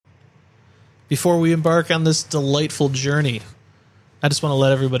before we embark on this delightful journey, I just want to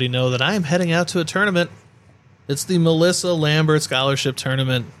let everybody know that I am heading out to a tournament. It's the Melissa Lambert Scholarship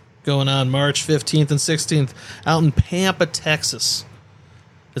Tournament going on March 15th and 16th out in Pampa, Texas.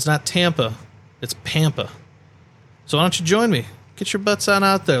 It's not Tampa, it's Pampa. So why don't you join me? Get your butts on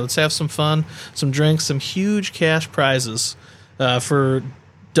out there. Let's have some fun, some drinks, some huge cash prizes for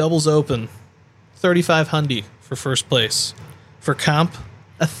doubles open. 3,500 for first place. For comp,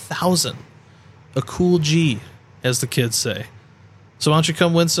 1,000. A cool G, as the kids say. So why don't you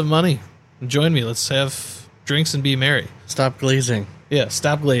come win some money and join me? Let's have drinks and be merry. Stop glazing. Yeah,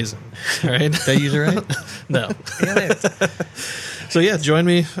 stop glazing. All right. Did I use it right? No. So yeah, join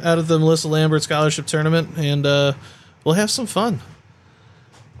me out of the Melissa Lambert Scholarship Tournament, and we'll have some fun.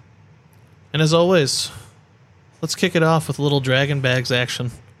 And as always, let's kick it off with a little Dragon Bags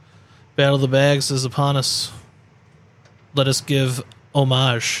action. Battle of the Bags is upon us. Let us give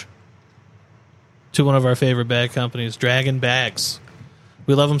homage to one of our favorite bag companies, Dragon Bags.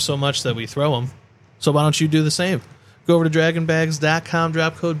 We love them so much that we throw them. So why don't you do the same? Go over to dragonbags.com,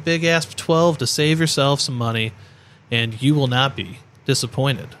 drop code BIGASP12 to save yourself some money, and you will not be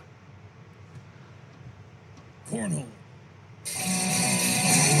disappointed. Cornhole.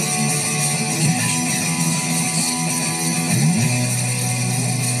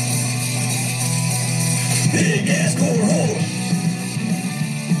 Big ass cornhole.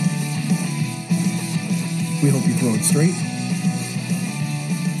 We hope you throw it straight.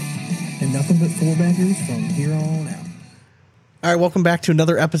 And nothing but four baggers from here on out. All right, welcome back to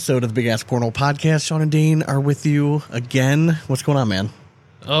another episode of the Big Ass Cornhole Podcast. Sean and Dane are with you again. What's going on, man?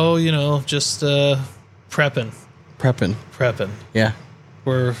 Oh, just prepping. Prepping. Yeah.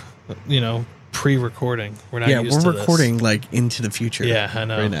 We're, pre-recording. We're not used to this. Yeah, we're recording like into the future. Yeah, I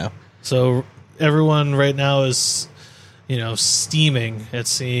know. Right now. So everyone right now is, steaming at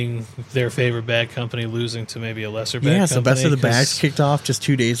seeing their favorite bag company losing to maybe a lesser bag company. Yeah, so Best of the Bags kicked off just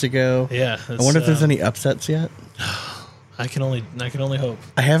 2 days ago. Yeah. I wonder if there's any upsets yet. I can only hope.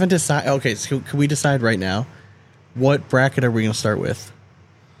 I haven't decided. Okay, so can we decide right now? What bracket are we going to start with?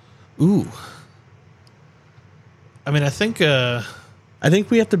 Ooh. I mean, I think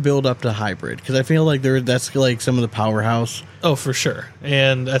we have to build up to hybrid because I feel like that's like some of the powerhouse. Oh, for sure.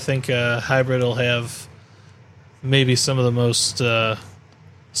 And I think hybrid will have maybe some of the most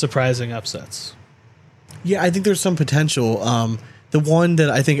surprising upsets. Yeah, I think there's some potential. The one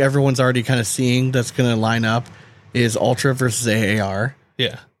that I think everyone's already kind of seeing that's going to line up is Ultra versus AAR.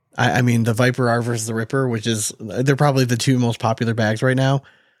 Yeah. I mean, the Viper R versus the Ripper, which is, they're probably the two most popular bags right now.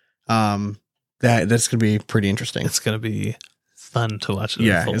 That's going to be pretty interesting. It's going to be fun to watch.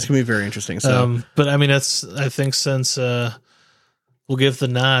 Yeah, it's going to be very interesting. So, but I mean, I think since we'll give the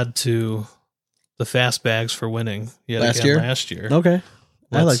nod to the fast bags for winning last year. Okay.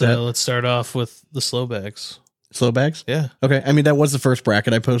 I like that. Let's start off with the slow bags. Slow bags? Yeah. Okay. I mean, that was the first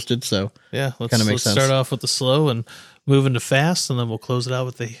bracket I posted, so yeah, let's sense. Start off with the slow and move into fast, and then we'll close it out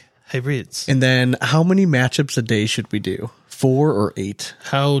with the hybrids. And then how many matchups a day should we do? 4 or 8?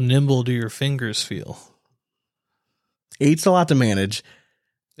 How nimble do your fingers feel? 8's a lot to manage.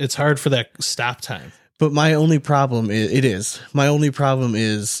 It's hard for that stop time. But my only problem is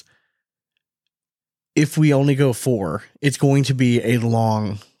if we only go 4, it's going to be a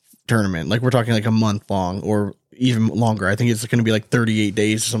long tournament. Like we're talking like a month long or even longer. I think it's going to be like 38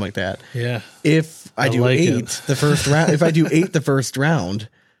 days or something like that. Yeah. If I do 8 the first round, if I do 8 the first round,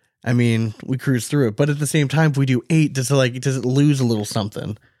 I mean, we cruise through it. But at the same time, if we do 8, does it lose a little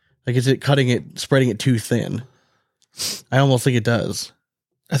something? Like, is it spreading it too thin? I almost think it does.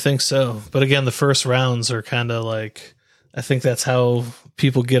 I think so. But again, the first rounds are kind of like, I think that's how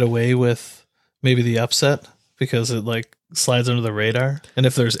people get away with maybe the upset because it like slides under the radar. And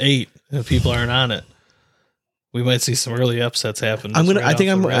if there's 8 and people aren't on it, we might see some early upsets happen.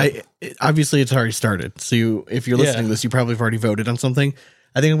 Obviously it's already started. So if you're listening to this, you probably have already voted on something.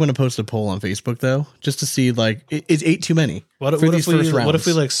 I think I'm going to post a poll on Facebook though, just to see like, is 8 too many? What if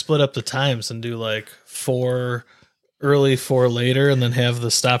we like split up the times and do like 4 early, 4 later, and then have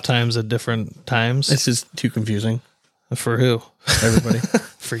the stop times at different times? It's just too confusing. For who? Everybody.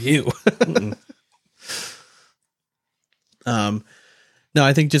 For you. No,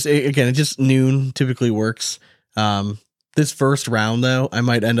 I think just noon typically works. This first round though, I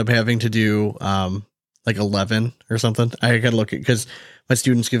might end up having to do like 11 or something. I gotta look at because my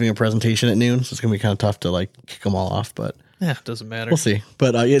student's giving a presentation at noon, so it's gonna be kind of tough to like kick them all off. But yeah, it doesn't matter. We'll see.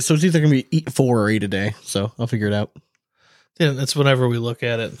 But yeah, so it's either gonna be 4 or 8 a day. So I'll figure it out. Yeah, that's whenever we look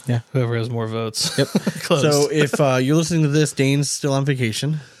at it. Yeah, whoever has more votes. Yep. So if you're listening to this, Dane's still on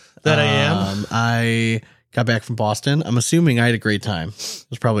vacation. That I am. I got back from Boston. I'm assuming I had a great time. It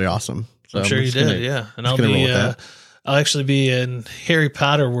was probably awesome. So I'm sure you did, yeah. And I'll actually be in Harry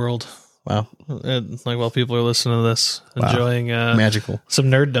Potter world. Wow. Like while people are listening to this, enjoying magical some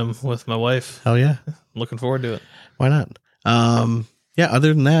nerddom with my wife. Hell yeah. Looking forward to it. Why not? Yeah,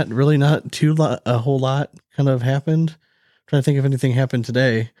 other than that, really not a whole lot kind of happened. Trying to think if anything happened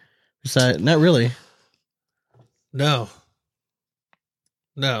today. Besides, not really. No.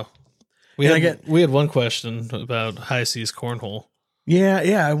 We had one question about High Seas Cornhole.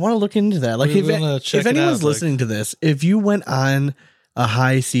 Yeah, I want to look into that. Like, if anyone's listening to this, if you went on a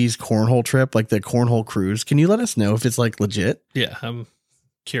High Seas Cornhole trip, like the Cornhole cruise, can you let us know if it's like legit? Yeah, I'm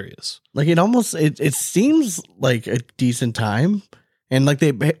curious. Like, it seems like a decent time, and like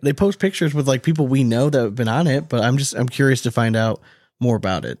they post pictures with like people we know that have been on it, but I'm curious to find out more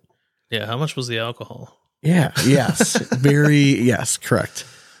about it. Yeah, how much was the alcohol? Yeah, yes, yes, correct.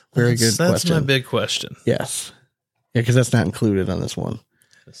 Very good question. That's my big question. Yes. Yeah, because that's not included on this one.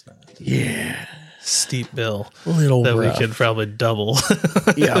 It's not. Yeah. Steep bill. A little that rough. We could probably double.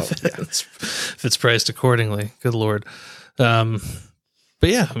 Yeah. if it's priced accordingly. Good Lord. But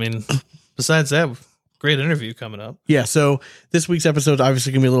yeah, I mean, besides that, great interview coming up. Yeah, so this week's episode is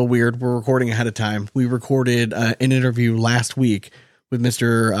obviously going to be a little weird. We're recording ahead of time. We recorded an interview last week with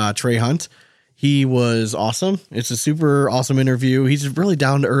Mr. Trey Hunt. He was awesome. It's a super awesome interview. He's a really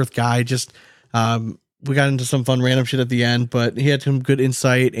down-to-earth guy. Just we got into some fun random shit at the end, but he had some good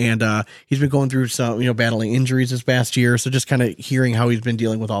insight, and he's been going through some, battling injuries this past year. So just kind of hearing how he's been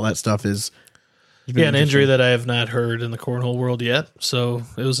dealing with all that stuff is an injury that I have not heard in the cornhole world yet. So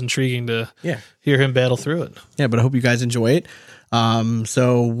it was intriguing to hear him battle through it. Yeah, but I hope you guys enjoy it.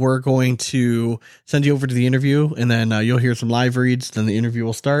 So we're going to send you over to the interview, and then you'll hear some live reads. Then the interview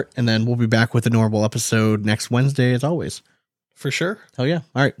will start, and then we'll be back with a normal episode next Wednesday, as always. For sure. Hell yeah.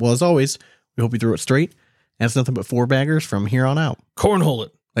 All right. Well, as always, we hope you threw it straight. And it's nothing but 4 baggers from here on out. Cornhole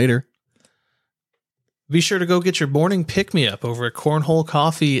it. Later. Be sure to go get your morning pick-me-up over at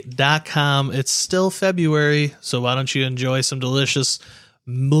cornholecoffee.com. It's still February, so why don't you enjoy some delicious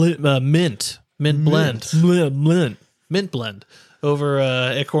mint blend over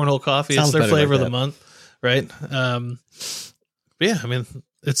at Cornhole Coffee. Sounds it's their flavor like of the month, right? But yeah, I mean,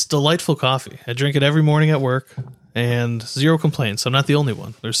 it's delightful coffee. I drink it every morning at work, and zero complaints. I'm not the only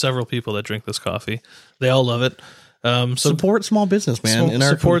one. There's several people that drink this coffee. They all love it. So support small business, man. In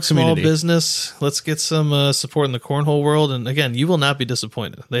our support community. Small business. Let's get some support in the cornhole world. And again, you will not be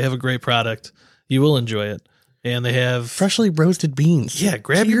disappointed. They have a great product. You will enjoy it. And they have freshly roasted beans. Yeah,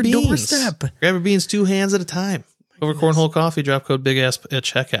 grab your beans. Doorstep. Grab your beans 2 hands at a time. Over Cornhole Coffee, drop code BIGASS at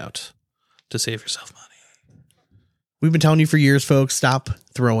checkout to save yourself money. We've been telling you for years, folks, stop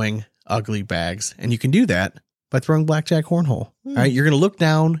throwing ugly bags. And you can do that by throwing blackjack cornhole. All right, you're going to look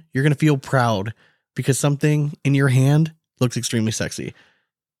down. You're going to feel proud because something in your hand looks extremely sexy.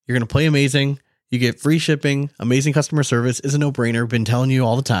 You're going to play amazing. You get free shipping. Amazing customer service is a no-brainer. Been telling you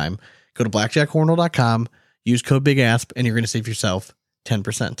all the time. Go to blackjackcornhole.com. Use code BIGASP, and you're going to save yourself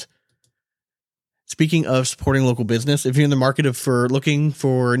 10%. Speaking of supporting local business, if you're in the market for looking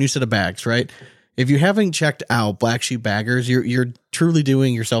for a new set of bags, right? If you haven't checked out Black Sheep Baggers, you're truly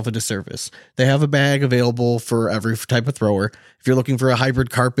doing yourself a disservice. They have a bag available for every type of thrower. If you're looking for a hybrid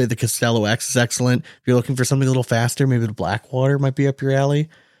carpet, the Costello X is excellent. If you're looking for something a little faster, maybe the Blackwater might be up your alley.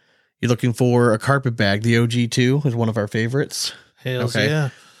 You're looking for a carpet bag, the OG2 is one of our favorites. Hells yeah.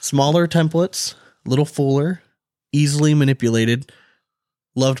 Smaller templates, a little fuller, easily manipulated,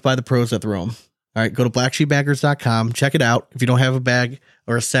 loved by the pros that throw them. All right, go to blacksheepbaggers.com. Check it out. If you don't have a bag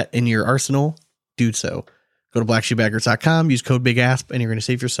or a set in your arsenal, do so. Go to blacksheepbaggers.com, use code BIGASP, and you're going to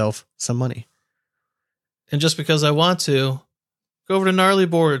save yourself some money. And just because I want to, go over to Gnarly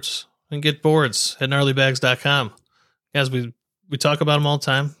Boards and get boards at gnarlybags.com. As we talk about them all the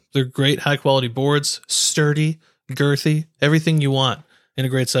time. They're great, high-quality boards, sturdy, girthy, everything you want in a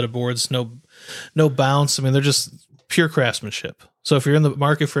great set of boards. No bounce. I mean, they're just pure craftsmanship. So if you're in the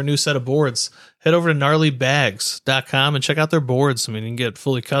market for a new set of boards, head over to gnarlybags.com and check out their boards. I mean, you can get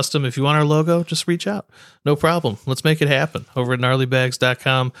fully custom. If you want our logo, just reach out. No problem. Let's make it happen. Over at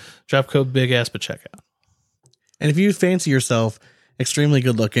gnarlybags.com, drop code BIGASP at checkout. And if you fancy yourself extremely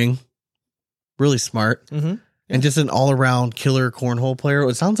good looking, really smart, and just an all-around killer cornhole player,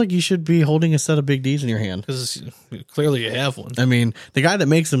 it sounds like you should be holding a set of Big D's in your hand. Because clearly you have one. I mean, the guy that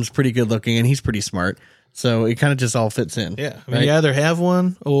makes them is pretty good looking, and he's pretty smart. So it kind of just all fits in. Yeah. I mean, you either have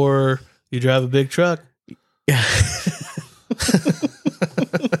one or you drive a big truck. Yeah.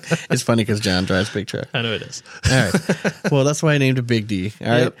 It's funny because John drives big truck. I know it is. All right. Well, that's why I named it Big D. All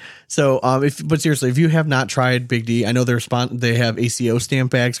right. So, but seriously, if you have not tried Big D, I know they have ACO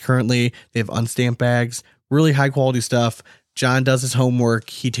stamp bags currently. They have unstamped bags, really high quality stuff. John does his homework.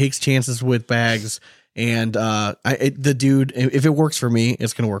 He takes chances with bags. And the dude, if it works for me,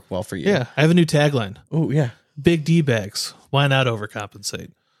 it's going to work well for you. Yeah, I have a new tagline. Oh, yeah. Big D bags. Why not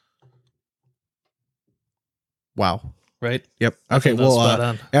overcompensate? Wow. Right? Yep. I Okay, think that's spot well,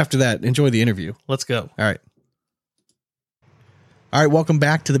 on. after that, enjoy the interview. Let's go. All right. All right, welcome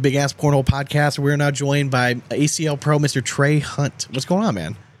back to the Big Ass Cornhole Podcast. We're now joined by ACL Pro, Mr. Trey Hunt. What's going on,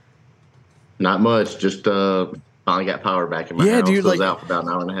 man? Not much. Just finally got power back in my house. Dude, It was out for about an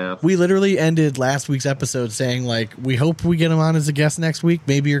hour and a half. We literally ended last week's episode saying, like, we hope we get him on as a guest next week.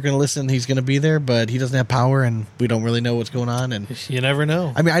 Maybe you're going to listen. He's going to be there, but he doesn't have power, and we don't really know what's going on. And You never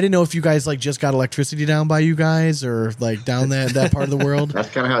know. I mean, I didn't know if you guys, like, just got electricity down by you guys or, like, down that part of the world. That's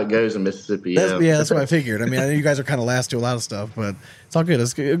kind of how it goes in Mississippi. That's what I figured. I mean, I know you guys are kind of last to a lot of stuff, but it's all good.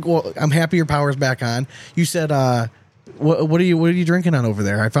 It's good. Well, I'm happy your power's back on. You said, what are you drinking on over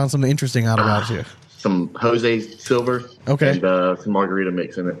there? I found something interesting out about you. Some Jose Silver. Okay. And some margarita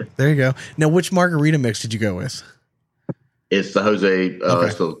mix in it. There you go. Now, which margarita mix did you go with? It's the Jose,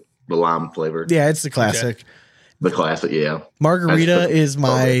 it's the lime flavor. Yeah, it's the classic. Okay. The classic, yeah. Margarita is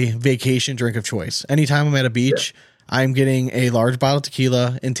my vacation drink of choice. Anytime I'm at a beach, I'm getting a large bottle of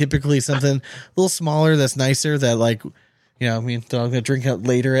tequila and typically something a little smaller that's nicer that, like, you know, I mean, I'm going to drink it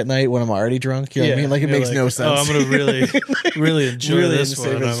later at night when I'm already drunk. You know what I mean? Like, it makes no sense. Oh, I'm going to really enjoy Really this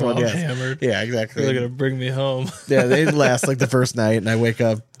save one. this I'm one, all yes. hammered. Yeah, exactly. They're going to bring me home. Yeah, they last like the first night, and I wake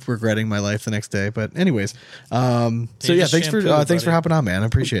up regretting my life the next day. But anyways, so yeah, thanks for hopping on, man. I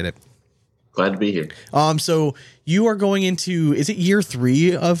appreciate it. Glad to be here. So you are going into, is it year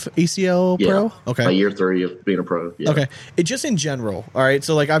 3 of ACL Pro? Okay. My year 3 of being a pro. Yeah. Okay. It just in general. All right.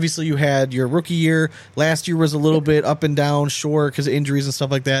 So, like, obviously you had your rookie year. Last year was a little bit up and down, short because of injuries and stuff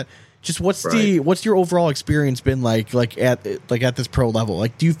like that. Just what's your overall experience been like at this pro level?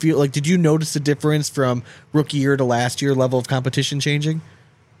 Like, do you feel like, did you notice the difference from rookie year to last year level of competition changing?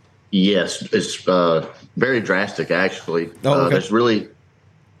 Yes. It's very drastic, actually. Oh, okay. There's really,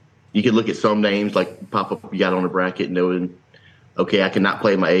 you can look at some names like pop up, you got on a bracket knowing, okay, I cannot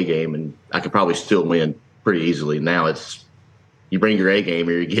play my A game and I could probably still win pretty easily. Now it's, you bring your A game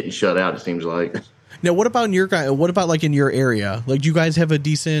or you're getting shut out, it seems like. Now, what about in your guy? What about like in your area? Like, do you guys have a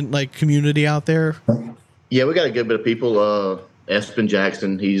decent like community out there? Yeah, we got a good bit of people. Espen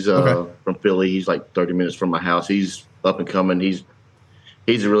Jackson, he's from Philly. He's like 30 minutes from my house. He's up and coming. He's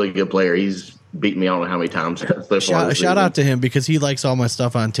a really good player. He's beat me I don't know how many times. Shout out to him because he likes all my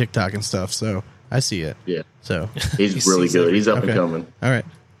stuff on TikTok and stuff. So I see it. Yeah. So he's really good. He's up and coming. All right.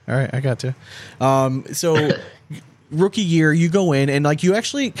 I got to. So rookie year, you go in and like you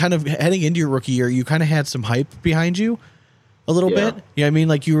actually kind of heading into your rookie year, you kind of had some hype behind you a little bit. Yeah. I mean,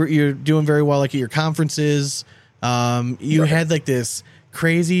 like you're doing very well, like at your conferences. You had like this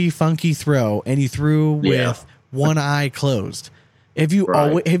crazy funky throw and you threw with one eye closed. Have you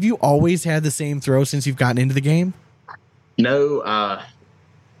always had the same throw since you've gotten into the game? No, I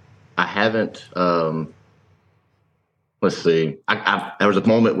haven't. Let's see. There was a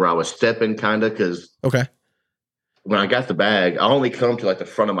moment where I was stepping kind of because when I got the bag, I only come to like the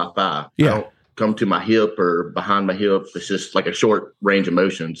front of my thigh. Yeah. I don't come to my hip or behind my hip. It's just like a short range of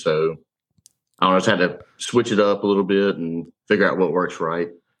motion. So I just had to switch it up a little bit and figure out what works right.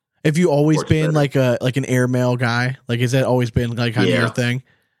 Have you always been better. like an airmail guy? Like, has that always been like kind of your thing?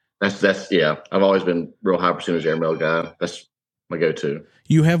 That's I've always been real high percentage airmail guy. That's my go-to.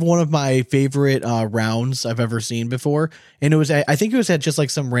 You have one of my favorite rounds I've ever seen before, and I think it was at just like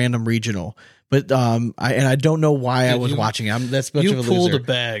some random regional, but I don't know why I was watching it. That's much of a loser. You pulled a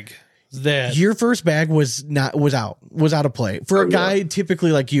bag. That your first bag was out of play for a guy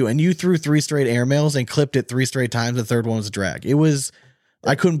typically like you, and you threw 3 straight airmails and clipped it 3 straight times. The third one was a drag. It was.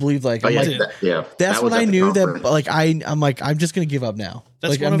 I couldn't believe that's when I knew that like I'm like I'm just gonna give up now.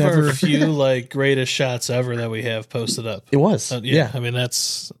 That's like, one of our few like greatest shots ever that we have posted up. It was I mean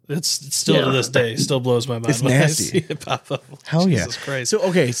it's still to this day still blows my mind. It's nasty. I see it pop up. Hell Jesus yeah! Christ.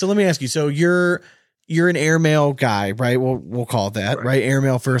 So let me ask you. So you're an airmail guy, right? We'll call it that, right?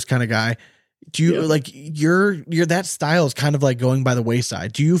 Airmail first kind of guy. Do you like you're that style is kind of like going by the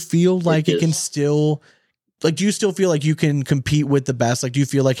wayside? Do you feel like it can still? Like, do you still feel like you can compete with the best? Like, do you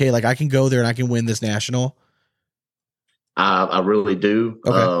feel like, hey, like I can go there and I can win this national? I really do.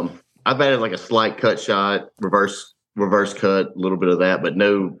 Okay. I've added like a slight cut shot, reverse cut, a little bit of that, but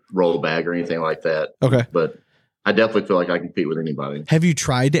no roll bag or anything like that. Okay. But I definitely feel like I can compete with anybody. Have you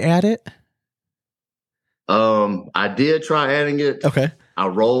tried to add it? I did try adding it. Okay. I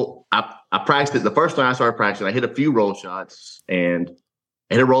practiced it. The first time I started practicing, I hit a few roll shots and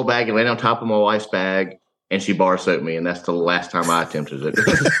I hit a roll bag and landed on top of my wife's bag. and she bar soaked me, and that's the last time I attempted it.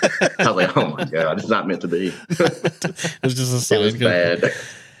 I was like, oh my God, it's not meant to be. It's just a sign. It was bad.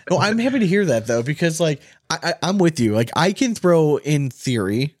 Well, I'm happy to hear that though, because like I'm with you. Like I can throw in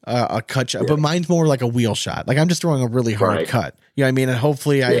theory a cut shot, but mine's more like a wheel shot. Like I'm just throwing a really hard cut. You know what I mean? And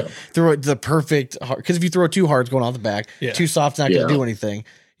hopefully I throw it the perfect hard, because if you throw it too hard, it's going off the back. Too soft's not going to do anything.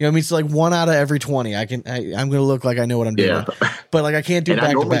 You know what I mean? So like 1 out of every 20, I'm going to look like I know what I'm doing. But like I can't do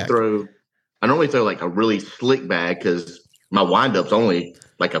back to back. I normally throw like a really slick bag because my windup's only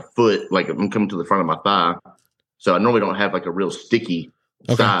like a foot, like I'm coming to the front of my thigh. So I normally don't have like a real sticky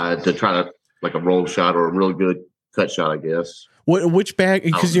side to try to like a roll shot or a real good cut shot, I guess. Which bag?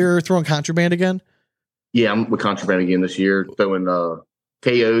 Because you're throwing contraband again? Yeah, I'm with contraband again this year, throwing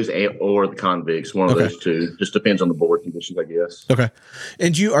KOs or the convicts, one of those two. Just depends on the board conditions, I guess. Okay.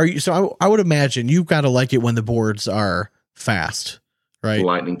 And so I would imagine you've got to like it when the boards are fast, right?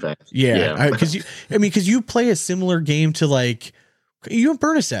 Lightning fast. Yeah. Because you play a similar game to like, you and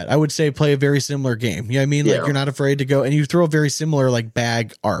Bernadette, I would say, play a very similar game. You know what I mean? Like you're not afraid to go, and you throw a very similar like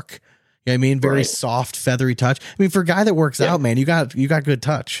bag arc. You know what I mean? Very soft, feathery touch. I mean, for a guy that works out, man, you got good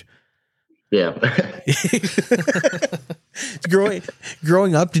touch. Yeah.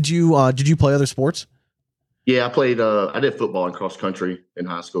 Growing up, did you play other sports? Yeah, I did football and cross country in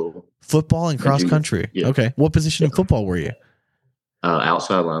high school. Football and cross country. Yeah. Okay. What position in football were you?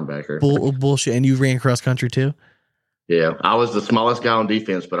 Outside linebacker. Bullshit. And you ran cross country too? Yeah, I was the smallest guy on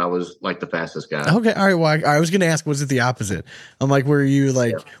defense, but I was like the fastest guy. Okay, all right. Well, I was going to ask, was it the opposite? I'm like, were you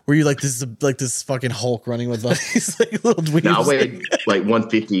like this fucking Hulk running with these like little dweebs? No, I weighed like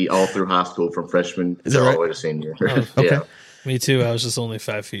 150 all through high school from freshman to all the way to senior. Oh, okay. Me too. I was just only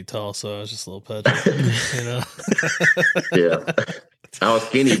 5 feet tall, so I was just a little pudgy, you know. Yeah. I was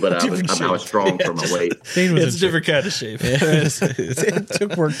skinny, but I was strong for my weight. It's a different kind of shape. Yeah. It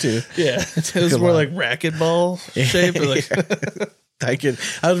took work too. Yeah, it was more like racquetball shape.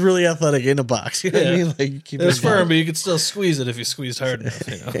 I was really athletic in a box. You know what I mean? Like, it was firm, but you could still squeeze it if you squeezed hard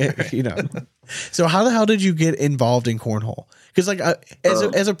enough. You know. So how the hell did you get involved in cornhole? Because like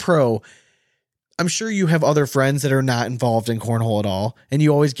as a pro, I'm sure you have other friends that are not involved in cornhole at all, and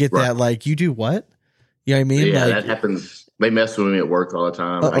you always get that like, you do what? You know what I mean? Yeah, like, that happens. They mess with me at work all the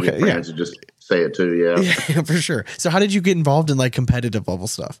time. I get friends who just say it too. Yeah, for sure. So how did you get involved in like competitive level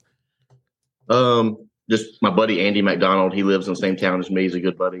stuff? Just my buddy Andy McDonald. He lives in the same town as me. He's a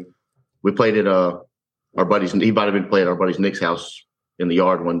good buddy. We played at our buddy's. He might have been playing at our buddy's Nick's house in the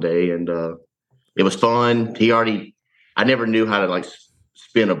yard one day, and it was fun. I never knew how to like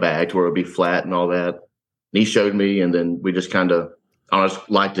spin a bag to where it would be flat and all that. And he showed me, and then we just kind of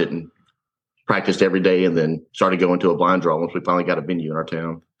liked it and practiced every day, and then started going to a blind draw once we finally got a venue in our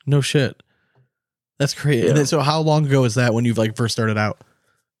town. No shit. That's great. Yeah. And then, so how long ago was that when you like first started out?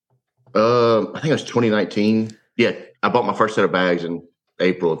 I think it was 2019. Yeah, I bought my first set of bags in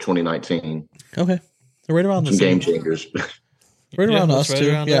April of 2019. Okay. So right around the game changers. Right around us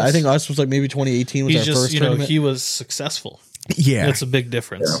too. Yeah, I think us was like maybe 2018 was our first tournament. He was successful. Yeah. That's a big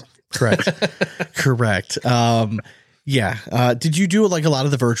difference. Yeah. Correct. Yeah. Did you do like a lot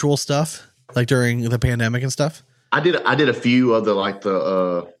of the virtual stuff like during the pandemic and stuff? I did a few of the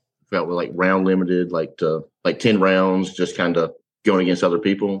round limited, like 10 rounds, just kind of going against other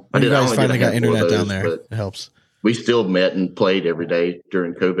people. You guys finally got internet down there. It helps. We still met and played every day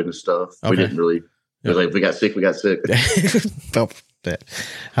during COVID and stuff. Okay. We didn't really. It was like if we got sick, we got sick.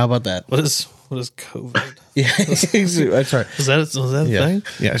 How about that? What is COVID? Yeah, that's right. Was that a thing?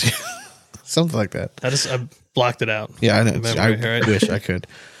 Yeah, something like that. I blocked it out. Yeah, I know.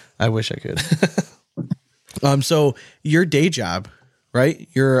 I wish I could. So your day job, right?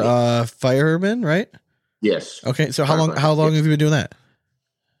 You're a fireman, right? Yes. Okay. So how long have you been doing that?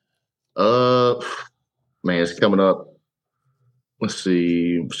 Man, it's coming up. Let's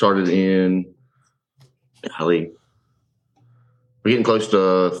see. Started in we're getting close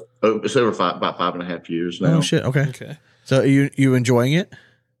to it's over about 5.5 years now. Oh shit. Okay. So you enjoying it?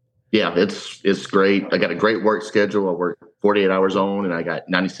 Yeah, it's great. I got a great work schedule. I work 48 hours on and I got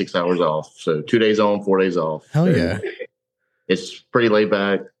 96 hours off. So 2 days on, 4 days off. Hell yeah. It's pretty laid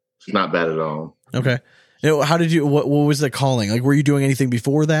back. It's not bad at all. Okay. Now, how did you, what was the calling? Like, were you doing anything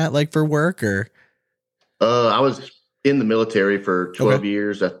before that, like for work or? I was in the military for 12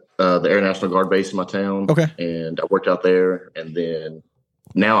 years at the Air National Guard base in my town. Okay. And I worked out there. And then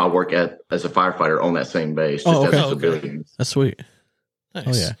now I work as a firefighter on that same base. Just as a civilian. That's sweet. Nice.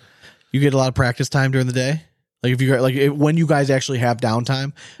 Oh yeah. You get a lot of practice time during the day? Like if you got when you guys actually have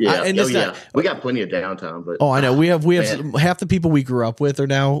downtime? Yeah. We got plenty of downtime, but I know. We have half the people we grew up with are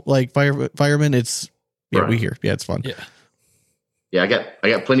now like firemen. It's we hear. Yeah, it's fun. Yeah. Yeah, I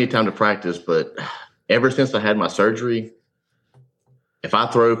got plenty of time to practice, but ever since I had my surgery, if I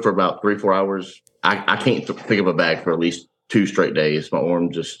throw for about 3-4 hours, I can't pick up a bag for at least 2 straight days. My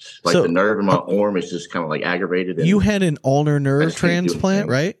arm just the nerve in my arm is just kind of like aggravated. You had an ulnar nerve transplant,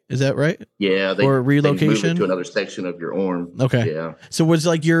 right? Is that right? Yeah. Or relocation? They move it to another section of your arm. Okay. Yeah. So was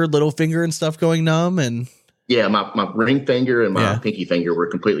like your little finger and stuff going numb and? Yeah. My ring finger and my pinky finger were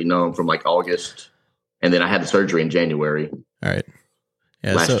completely numb from like August. And then I had the surgery in January. All right.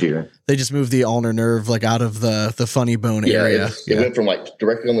 Yeah, last year. They just moved the ulnar nerve like out of the funny bone area. It went from like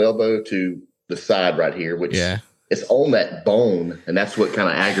directly on the elbow to the side right here, which it's on that bone, and that's what kind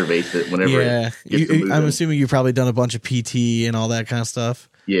of aggravates it whenever it gets I'm assuming you've probably done a bunch of PT and all that kind of stuff.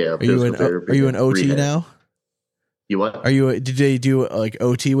 Yeah. Are you an OT rehab now? You what? Did they do like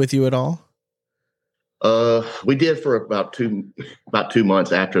OT with you at all? We did for about 2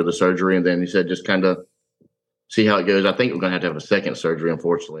 months after the surgery, and then he said just kind of see how it goes. I think we're gonna have to have a second surgery.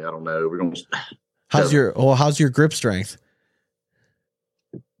 Unfortunately, I don't know. We're gonna. How's your grip strength?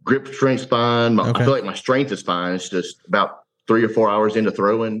 Grip strength's fine. I feel like my strength is fine. It's just about 3 or 4 hours into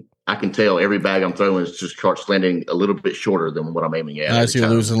throwing, I can tell every bag I'm throwing is just starts landing a little bit shorter than what I'm aiming at. So you're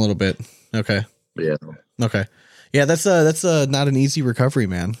losing a little bit. Okay. Yeah. Okay. Yeah, that's not an easy recovery,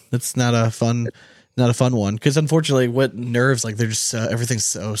 man. That's not a fun one because unfortunately, what nerves like they're just everything's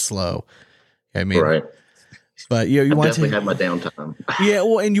so slow. I mean, right. But you want definitely to have my downtime. Yeah,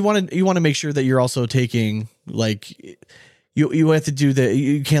 well, and you want to make sure that you're also taking like you have to do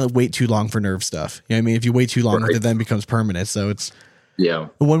you can't wait too long for nerve stuff. You know what I mean? If you wait too long, it then becomes permanent. So it's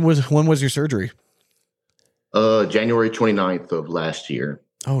When was your surgery? January 29th of last year.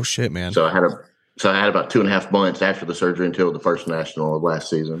 Oh shit, man! So I had about 2.5 months after the surgery until the first national of last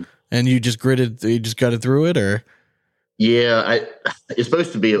season. And you just gutted through it, or? Yeah, it's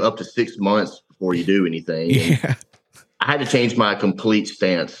supposed to be up to 6 months before you do anything. Yeah. I had to change my complete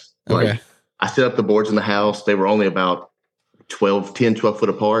stance. Like I set up the boards in the house. They were only about 12 foot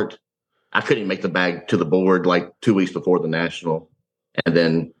apart. I couldn't even make the bag to the board like 2 weeks before the national. And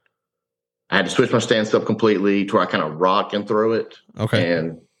then I had to switch my stance up completely to where I kind of rock and throw it. Okay.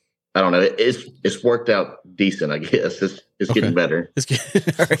 And I don't know. It's worked out decent, I guess. It's getting better. It's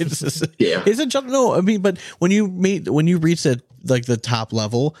all right. No, I mean, but when you reach the top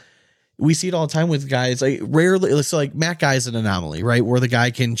level, we see it all the time with guys. Like rarely, so like Matt Guy's an anomaly, right? Where the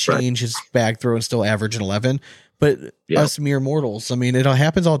guy can change his bag throw and still average an 11. But us mere mortals, I mean, it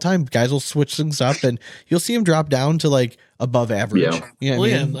happens all the time. Guys will switch things up, and you'll see them drop down to like above average. Yeah, I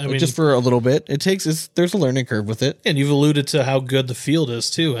mean, just for a little bit. There's a learning curve with it. And you've alluded to how good the field is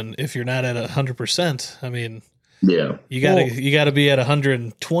too. And if you're not at 100%, I mean, you gotta be at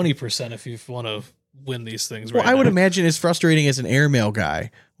 120% if you want to win these things. Well, I would imagine it's frustrating as an airmail guy.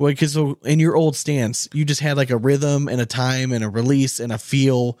 Well, because in your old stance, you just had like a rhythm and a time and a release and a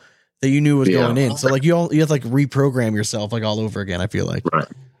feel that you knew was going in. So like you have to like reprogram yourself like all over again, I feel like. Right.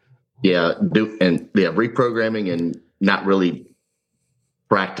 Yeah. Reprogramming and not really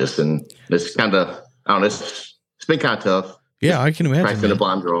practice. And it's kind of, I don't know, it's been kind of tough. Yeah, I can imagine. Practicing a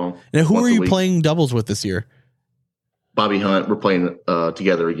blind draw. Now, who are you playing doubles with this year? Bobby Hunt. We're playing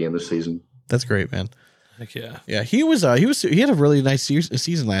together again this season. That's great, man. Heck yeah. Yeah, he had a really nice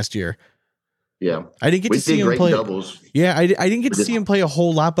season last year. Yeah, I didn't get to see him play doubles. Yeah, I didn't get to see him play a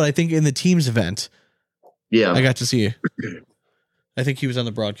whole lot, but I think in the teams event, I got to see you. I think he was on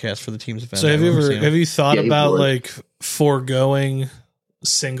the broadcast for the teams event. So have you thought about like foregoing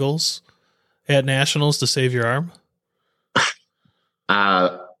singles at nationals to save your arm?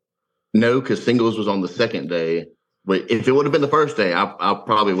 No, because singles was on the second day. But if it would have been the first day, I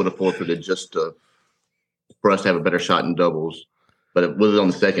probably would have forfeited just for us to have a better shot in doubles. But it was on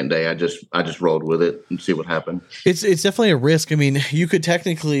the second day. I just rolled with it and see what happened. It's definitely a risk. I mean, you could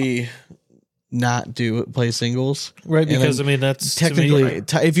technically not play singles, right? Because I mean, that's technically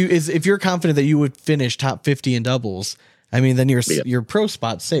if you're confident that you would finish top 50 in doubles, I mean, then your pro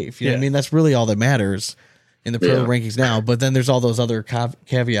spot's safe. You know what I mean? That's really all that matters in the pro rankings now. But then there's all those other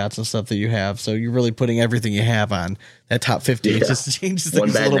caveats and stuff that you have. So you're really putting everything you have on that top 50. It just changes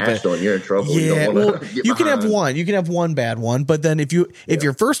things a little bit. And you're in trouble. Yeah, you can have one. You can have one bad one. But then if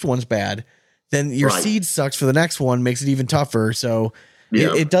your first one's bad, then your seed sucks for the next one, makes it even tougher. So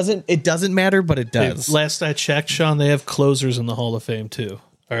it doesn't matter, but it does. Last I checked, Sean, they have closers in the Hall of Fame too.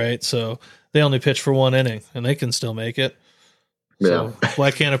 All right, so they only pitch for one inning, and they can still make it. So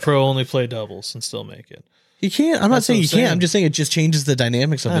why can't a pro only play doubles and still make it? You can't. I'm not saying you can't. I'm just saying it just changes the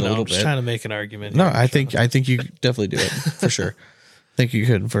dynamics of it a little bit. I'm just trying to make an argument. No, I think you definitely do it for sure. I think you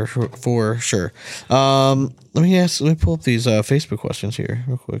could for sure. Let me pull up these Facebook questions here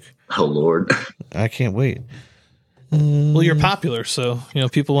real quick. Oh Lord, I can't wait. Well, you're popular, so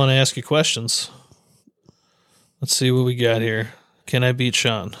people want to ask you questions. Let's see what we got here. Can I beat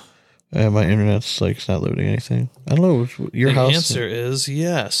Sean? My internet's like it's not loading anything. I don't know. Your the house. The answer is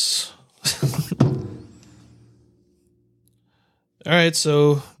yes. All right,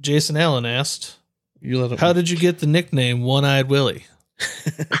 so Jason Allen asked, how did you get the nickname One-Eyed Willie?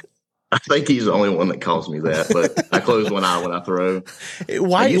 I think he's the only one that calls me that, but I close one eye when I throw.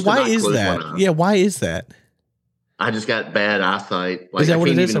 Why is that? Yeah, why is that? I just got bad eyesight. Like, is that what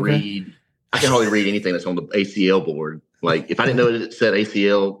it is? I can hardly read anything that's on the ACL board. Like, if I didn't know it said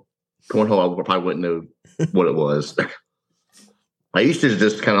ACL cornhole, I probably wouldn't know what it was. I used to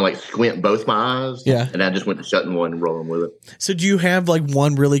just kind of like squint both my eyes. Yeah. And I just went to shutting one and rolling with it. So do you have like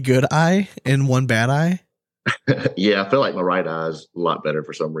one really good eye and one bad eye? Yeah, I feel like my right eye is a lot better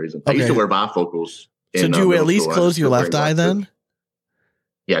for some reason. I used to wear bifocals. So do you at least close your left eye then?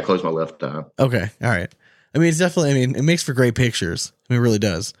 Yeah, I close my left eye. Okay. All right. I mean, it's definitely, it makes for great pictures. I mean, it really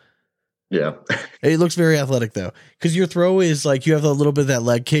does. Yeah. It looks very athletic though. Because your throw is like, you have a little bit of that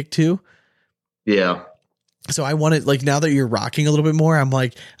leg kick too. Yeah. So I want it like now that you're rocking a little bit more,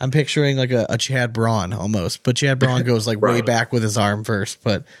 I'm picturing like a Chad Braun almost, but Chad Braun goes like way back with his arm first,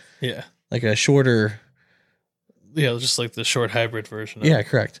 but yeah, like a shorter. Yeah. Just like the short hybrid version. Yeah,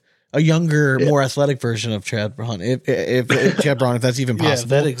 correct. A younger, more athletic version of Chad Braun. If Chad Braun, if that's even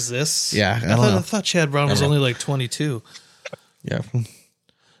possible. Yeah, that exists. Yeah. I thought Chad Braun was only like 22. Yeah.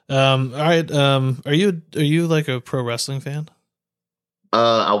 All right. Are you like a pro wrestling fan?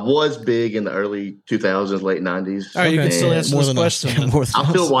 I was big in the early 2000s, late 90s. All right, you can still answer this question. I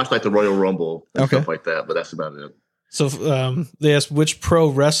still watch like the Royal Rumble and stuff like that, but that's about it. So they asked, which pro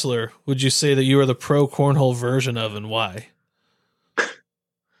wrestler would you say that you are the pro cornhole version of and why?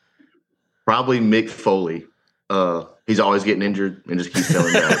 Probably Mick Foley. He's always getting injured and just keeps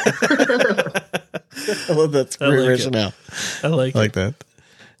telling that. I love that rationale. I like that.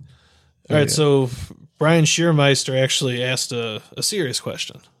 All right, so Brian Schiermeister actually asked a serious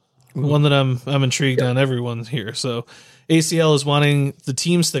question, one that I'm intrigued on everyone here. So ACL is wanting the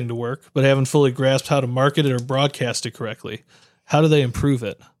Teams thing to work, but haven't fully grasped how to market it or broadcast it correctly. How do they improve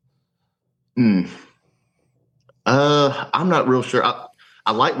it? I'm not real sure.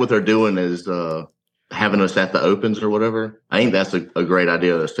 I like what they're doing is having us at the opens or whatever. I think that's a great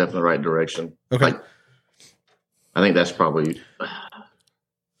idea. A step in the right direction. Okay. Like, I think that's probably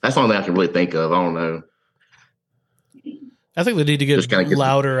that's the only thing I can really think of. I don't know. I think they need to get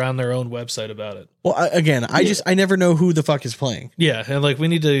louder on their own website about it. Well, again, I never know who the fuck is playing. Yeah, and like we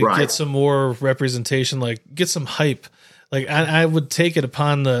need to get some more representation, like get some hype. Like I would take it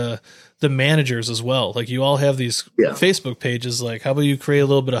upon the managers as well. Like you all have these Facebook pages. Like how about you create a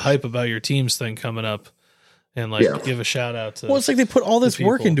little bit of hype about your Teams thing coming up, and like give a shout out to. Well, it's like they put all this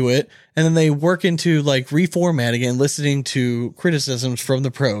work into it, and then they work into like reformatting and listening to criticisms from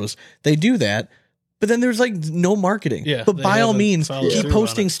the pros. They do that. But then there's like no marketing. Yeah, but by all means, keep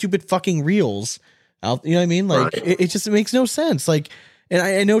posting stupid fucking reels out. You know what I mean? Like it makes no sense. Like, and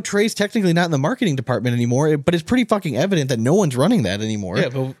I know Trey's technically not in the marketing department anymore, but it's pretty fucking evident that no one's running that anymore. Yeah,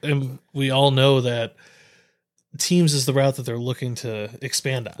 but and we all know that Teams is the route that they're looking to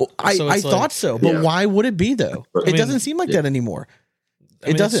expand on. Well, I thought so, but why would it be though? It doesn't seem like that anymore.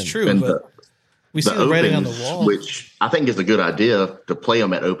 It doesn't. It's true, but we see the writing on the wall, which I think is a good idea to play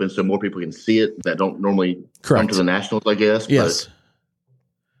them at open so more people can see it that don't normally come to the nationals, I guess. Yes.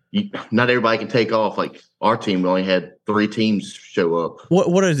 But not everybody can take off. Like our team, we only had 3 teams show up.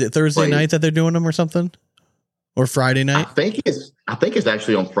 What is it? Thursday night that they're doing them or something? Or Friday night? I think it's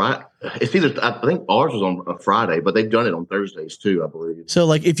actually on Friday. It's either I think ours was on a Friday, but they've done it on Thursdays too, I believe. So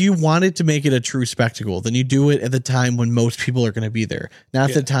like if you wanted to make it a true spectacle, then you do it at the time when most people are going to be there, not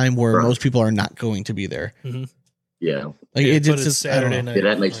at the time where most people are not going to be there. Mm-hmm. Yeah. Like it's just Saturday night. Yeah,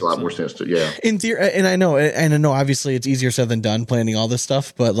 that makes a lot more sense to in theory, and I know obviously it's easier said than done planning all this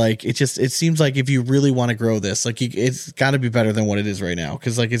stuff, but like it seems like if you really want to grow this, like it's got to be better than what it is right now,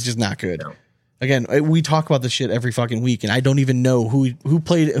 because like it's just not good. Yeah. Again, we talk about this shit every fucking week, and I don't even know who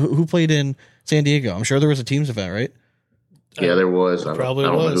played in San Diego. I'm sure there was a Teams event, right? Yeah, there was. I don't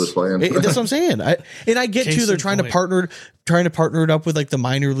know who was playing. That's what I'm saying. I get too. They're trying to partner it up with like the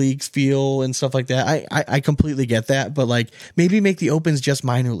minor leagues feel and stuff like that. I completely get that, but like maybe make the opens just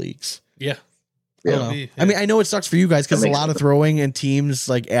minor leagues. Yeah. I mean, I know it sucks for you guys because a lot of throwing and teams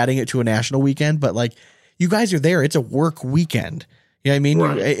like adding it to a national weekend, but like you guys are there. It's a work weekend. You know what I mean?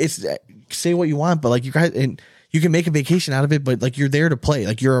 Right. It's say what you want, but like you guys, and you can make a vacation out of it, but like you're there to play.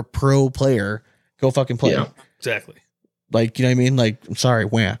 Like you're a pro player. Go fucking play. Yeah, exactly. Like, you know what I mean? Like, I'm sorry,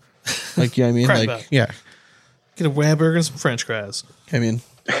 wham. Like, you know what I mean? Like, back. Yeah. Get a wham burger and some French fries. I mean,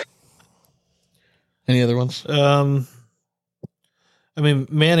 any other ones? I mean,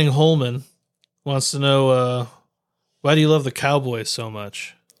 Manning Holman wants to know Why do you love the Cowboys so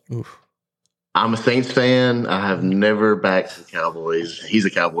much? Oof. I'm a Saints fan. I have never backed the Cowboys. He's a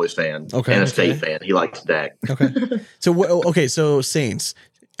Cowboys fan and a State fan. He likes Dak. Okay. So Saints.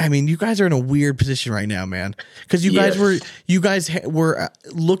 I mean, you guys are in a weird position right now, man. Because you guys were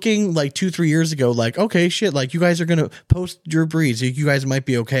looking like 2-3 years ago, like, okay, shit, like you guys are gonna post Drew Brees. You guys might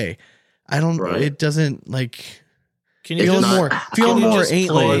be okay. I don't. Right. It doesn't like. Can you Feeling more just ain't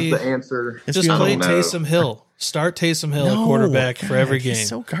play the answer. Just I play don't Taysom Hill. Start Taysom Hill at quarterback for every game. He's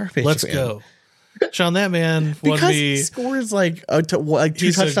so garbage. Let's man. go. Sean, that man won Because me. he scores like 2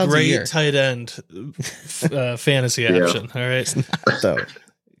 He's touchdowns a a great year. tight end fantasy option. All right. So,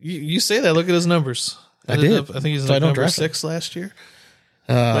 You say that. Look at his numbers. I did. I think he's So I don't number draft him. 6 last year.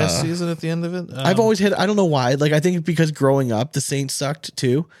 Last season at the end of it. I've always had. I don't know why. Like I think because growing up, the Saints sucked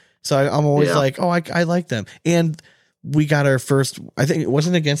too. So I'm always like, oh, I like them. And we got our first. I think it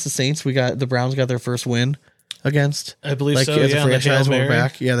wasn't against the Saints. The Browns got their first win against. I believe like, so. as Yeah, a franchise the Hail went Mary.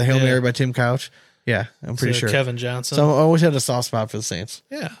 back. Yeah, the Hail Yeah. Mary by Tim Couch. Yeah, I'm pretty sure. Kevin Johnson. So I always had a soft spot for the Saints.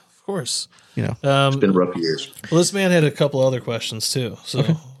 Yeah, of course. You know. It's been rough years. Well, this man had a couple other questions too, so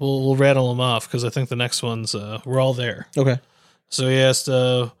we'll rattle them off because I think the next ones we're all there. Okay. So he asked,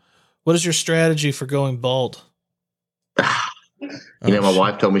 "What is your strategy for going bald?" My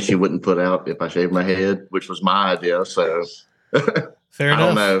wife told me she wouldn't put out if I shaved my head, which was my idea. So Fair I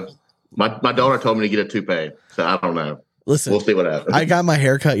don't enough. know. My daughter told me to get a toupee, so I don't know. Listen, We'll see what happens. I got my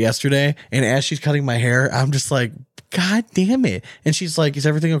hair cut yesterday, and as she's cutting my hair, I'm just like, God damn it. And she's like, is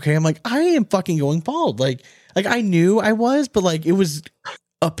everything okay? I'm like, I am fucking going bald. Like I knew I was, but like it was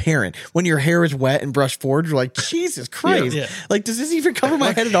apparent when your hair is wet and brushed forward. You're like, Jesus Christ. Yeah. Like, does this even cover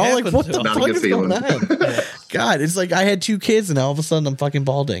my head at all? Like, happened what to the him? Not a fuck good is going feeling. on? God, it's like I had 2 kids, and all of a sudden I'm fucking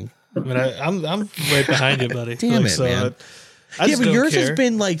balding. I mean, I'm right behind you, buddy. Damn Like, it, man. I Yeah, just but don't yours care. has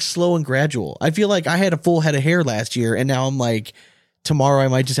been like slow and gradual. I feel like I had a full head of hair last year, and now I'm like, tomorrow I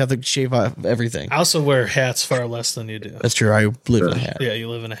might just have to shave off everything. I also wear hats far less than you do. That's true. I live in a hat. Yeah, you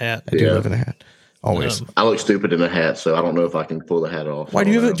live in a hat. I do Yeah. live in a hat. Always. I look stupid in a hat, so I don't know if I can pull the hat off. Why I do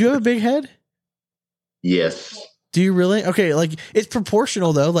you don't have? know. Do you have a big head? Yes. Do you really? Okay, like it's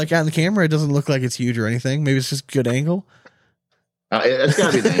proportional though. Like on the camera, it doesn't look like it's huge or anything. Maybe it's just good angle. It's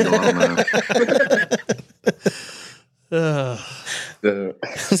got to be the angle. I don't know.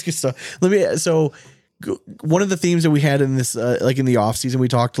 That's good stuff. One of the themes that we had in this, like in the off season, we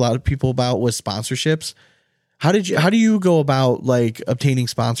talked a lot of people about was sponsorships. How do you go about like obtaining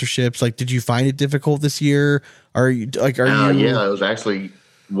sponsorships? Like, did you find it difficult this year? Are you? Yeah, it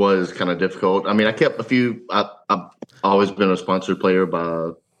was kind of difficult. I mean, I kept a few. I've always been a sponsored player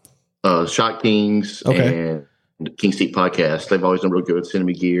by Shock Kings and King Seat Podcast. They've always done real good, sending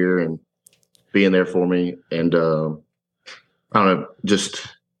me gear and being there for me. And I don't know, just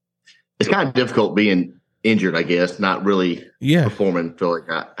it's kind of difficult being injured, I guess, not really performing feel like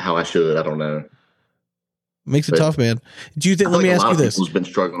how I should. I don't know. Makes it tough, man. Do you think? Let me ask you this: Who's been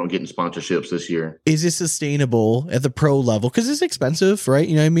struggling on getting sponsorships this year? Is it sustainable at the pro level? Because it's expensive, right?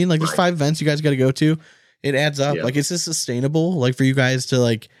 You know what I mean? Like, there's 5 events you guys got to go to. It adds up. Yeah. Like, is this sustainable? Like, for you guys to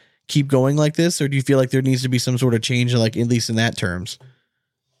like keep going like this, or do you feel like there needs to be some sort of change, like at least in that terms?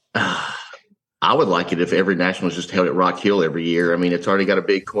 I would like it if every nationals just held at Rock Hill every year. I mean, it's already got a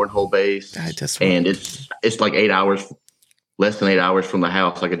big cornhole base, and it's like 8 hours, less than 8 hours from the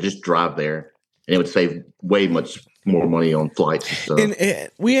house. I could just drive there, and it would save way much more money on flights and stuff.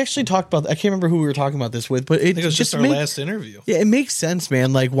 And we actually talked about. I can't remember who we were talking about this with, but I think it was just our last interview. Yeah, it makes sense,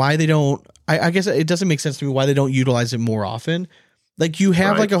 man. Like why they don't. I guess it doesn't make sense to me why they don't utilize it more often. Like you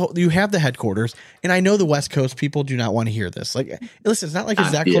have you have the headquarters, and I know the West Coast people do not want to hear this. Like, listen, it's not like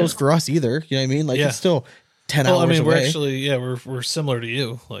it's that close for us either. You know what I mean? Like it's still 10 hours. I mean, away. we're actually we're similar to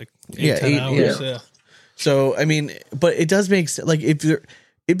you, like 10 hours. Yeah. So I mean, but it does make sense. Like it'd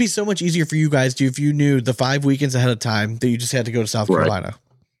be so much easier for you guys if you knew the 5 weekends ahead of time that you just had to go to South Carolina.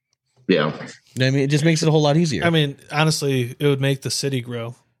 Yeah, you know what I mean, it just makes it a whole lot easier. I mean, honestly, it would make the city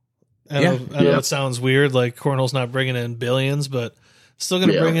grow. I know it sounds weird, like cornhole's not bringing in billions, but still going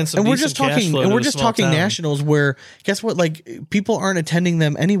to bring in some. And we're just talking, town. nationals. Where guess what? Like people aren't attending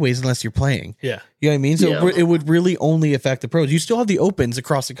them anyways unless you're playing. Yeah, you know what I mean. So it would really only affect the pros. You still have the opens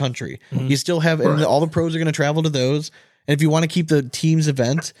across the country. Mm-hmm. You still have, and all the pros are going to travel to those. And if you want to keep the team's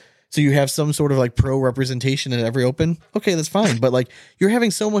event, so you have some sort of like pro representation at every open, okay, that's fine. But like you're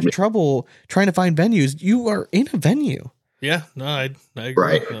having so much trouble trying to find venues. You are in a venue. Yeah, no, I agree.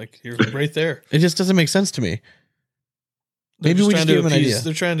 Right. Like you're right there. It just doesn't make sense to me. Maybe we just give them an idea.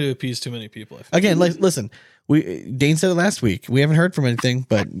 They're trying to appease too many people. Again, like listen, Dane said it last week. We haven't heard from anything,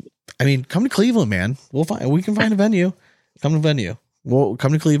 but I mean, come to Cleveland, man. We can find a venue. Come to venue. We'll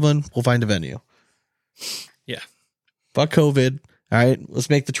come to Cleveland. We'll find a venue. Yeah. Fuck COVID. All right, let's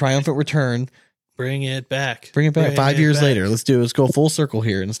make the triumphant return. Bring it back. Bring it back. 5 years later. Let's do it. Let's go full circle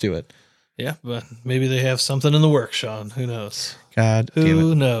here and let's do it. Yeah, but maybe they have something in the works, Sean. Who knows? God damn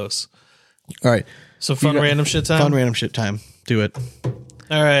Who it. knows? All right. Some fun random shit time. Fun random shit time. Do it.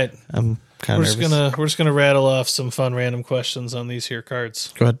 All right. I'm kind of nervous. We're just gonna rattle off some fun random questions on these here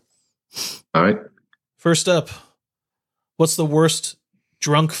cards. Go ahead. All right. First up, what's the worst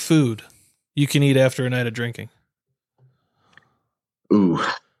drunk food you can eat after a night of drinking? Ooh.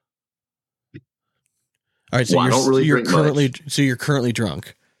 All right, so Well, I don't really drink much. you're currently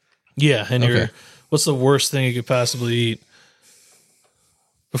drunk. Yeah, and Okay. what's the worst thing you could possibly eat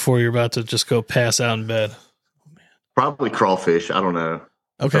before you're about to just go pass out in bed? Probably crawfish. I don't know.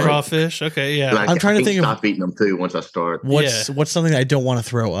 Okay. Crawfish? Okay, yeah. Like, I'm trying to I can't think of- stop eating them too once I start. What's something I don't want to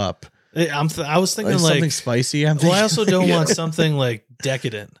throw up? I was thinking Like like something spicy. I'm well, I thinking. also don't want something like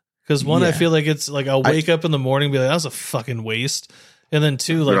decadent because one, I Yeah. feel like it's like I'll wake up in the morning and be like, that was a fucking waste. And then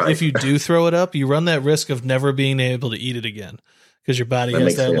two, like Right. if you do throw it up, you run that risk of never being able to eat it again because your body That has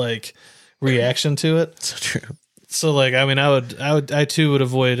makes that sense. like reaction to it. So true. So like, I mean, I too would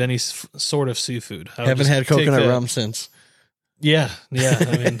avoid any sort of seafood. I would Haven't just had take coconut that- rum since. Yeah.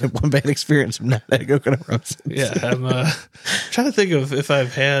 I mean, One bad experience. I've not had coconut rum since. yeah. I'm trying to think of if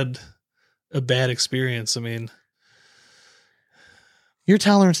I've had a bad experience. I mean, Your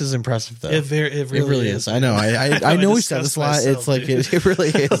tolerance is impressive, though. it really is. I know. I know we've said this a lot. disgust It's like myself, it really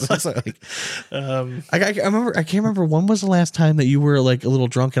is. It's like Um, I remember. I can't remember when was the last time that you were like a little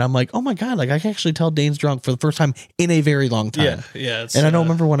drunk, and I'm like, oh my god, like I can actually tell Dane's drunk for the first time in a very long time. yeah. It's, And I don't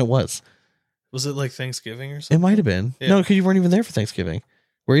remember when it was. Was it like Thanksgiving or It something? might have been. Yeah. No, because you weren't even there for Thanksgiving.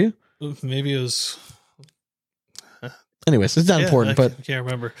 Were you? Maybe it was. Anyways, it's not important, but I can't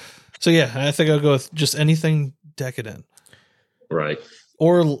remember. So yeah, I think I'll go with just anything decadent Right.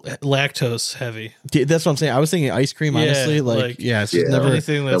 or lactose heavy. that's what I'm saying. I was thinking ice cream, Yeah, honestly. like- Yeah, it's just Yeah. never.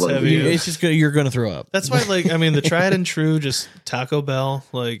 Anything that's that would heavy. be- It's just gonna, you're gonna throw up. That's why, like, I mean, the tried and true, just Taco Bell.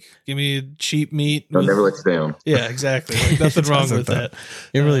 Like, give me cheap meat. I'll with- never let you down. yeah, exactly. Like, nothing It wrong doesn't, with though. that.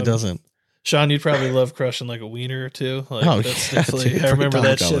 It really Um, doesn't. Sean, you'd probably love crushing like a wiener or two. Like, Oh, that's yeah, definitely. dude, I remember Taco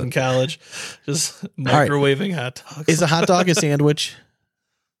that shit Bell. in college. Just right. microwaving hot dogs. Is a hot dog a sandwich?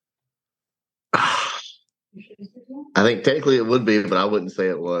 I think technically it would be, but I wouldn't say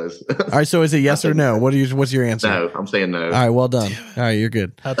it was. All right, so is it yes or no? What's your answer? No, I'm saying no. All right, well done. All right, you're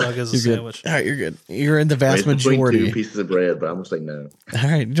good. hot dog is a You're good. sandwich. All right, you're good. You're in the vast It's between majority. two pieces of bread, but I'm gonna say no. All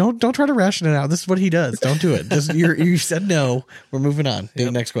right, don't try to ration it out. This is what he does. Don't do it. You said no. We're moving on.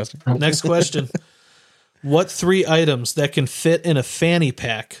 Yep. Next question. Next question. What 3 items that can fit in a fanny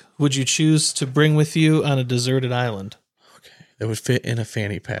pack would you choose to bring with you on a deserted island? That would fit in a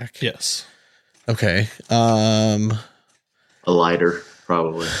fanny pack. Yes. Okay. A lighter,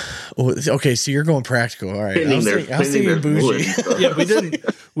 probably. Okay. So you're going practical. All right. I was There's thinking bougie. wood and stuff. Yeah,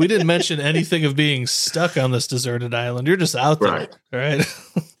 we didn't mention anything of being stuck on this deserted island. You're just out there. Right. All right.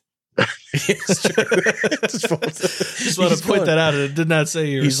 It's true. Just want to point that out. It did not say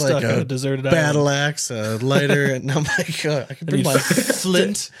you were He's stuck like on a a deserted battle island. axe, a lighter, and I'm like, I can I bring need my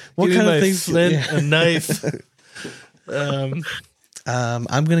flint. What Give me kind of my things- Flint, yeah. a knife.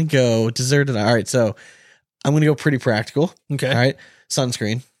 I'm gonna go deserted. All right, so I'm gonna go pretty practical. Okay. All right,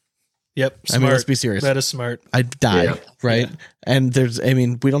 sunscreen. Yep. I mean, Smart. let's be serious. That is smart. I'd die, Yeah. right? And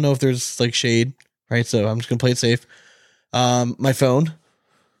we don't know if there's like shade, right? So I'm just gonna play it safe. My phone.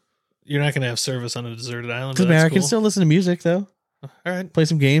 You're not going to have service on a deserted island. Doesn't but matter. I that's can cool. still listen to music though. All right. Play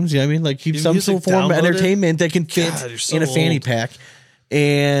some games. You know what I mean? Like keep Your some music sort of form of downloaded? entertainment that can fit God, you're so in a fanny old. pack.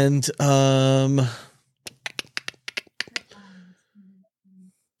 And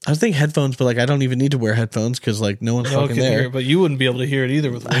I was thinking headphones, but like I don't even need to wear headphones because like no one's No one fucking can hear there. it, but you wouldn't be able to hear it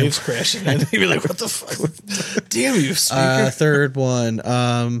either with waves crashing. And you'd be like, "What the fuck? Damn you, speaker!" Third one,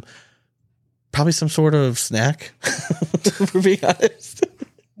 probably some sort of snack. For being honest.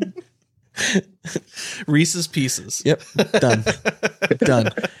 Reese's Pieces. Yep, done, done,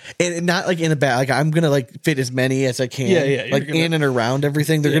 and not like in a bag. Like I'm gonna like fit as many as I can. Yeah, yeah, you're like gonna- in and around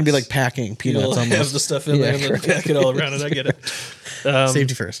everything. They're gonna be Yes. like packing peanuts You'll almost. have the stuff in Yeah, there and then correct. pack it all around it. I get it.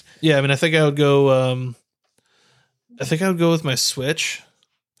 Safety first. Yeah, I mean, I think I would go. I think I would go with my Switch.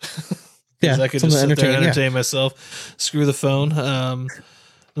 Yeah, I could something just sit there and entertaining, yeah. entertain myself. Screw the phone. And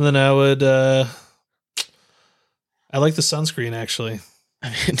then I would. I like the sunscreen actually.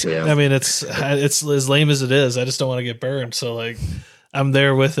 Yeah. I mean, it's as lame as it is. I just don't want to get burned. So like, I'm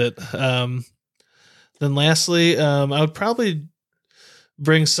there with it. Then lastly, I would probably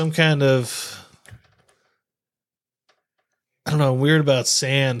bring some kind of. I don't know. I'm weird about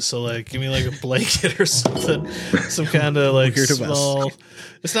sand, so like, give me like a blanket or something. Some kind of like Weird about small.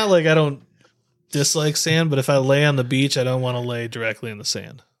 It's not like I don't dislike sand, but if I lay on the beach, I don't want to lay directly in the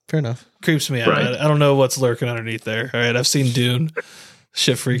sand. Fair enough. Creeps me out. Right. I don't know what's lurking underneath there. All right. I've seen Dune.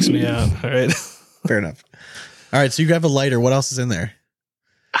 Shit freaks me out. All right. Fair enough. All right. So you have a lighter. What else is in there?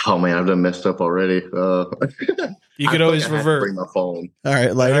 Oh man, I've done messed up already. You could always revert. Bring my phone. All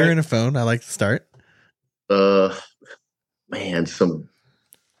right. Lighter All right. and a phone. I like to start. Man,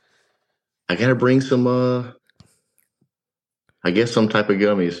 I gotta bring some. I guess some type of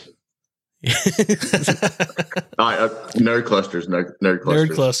gummies. All right, nerd clusters. Nerd clusters.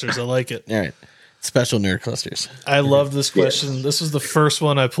 Nerd clusters. I like it. All right. Special nerd clusters. I love this question. Yes. This was the first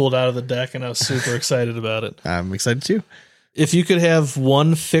one I pulled out of the deck, and I was super excited about it. I'm excited too. If you could have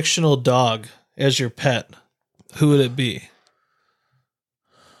one fictional dog as your pet, who would it be?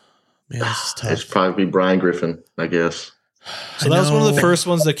 Man, this is It's tough. probably Brian Griffin, I guess. So that was one of the first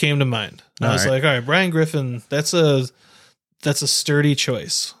ones that came to mind. And I was All right. like, all right, Brian Griffin, that's a sturdy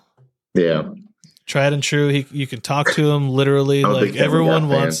choice. Yeah, Tried and true. You can talk to him literally. I'm a Like big Family everyone Guy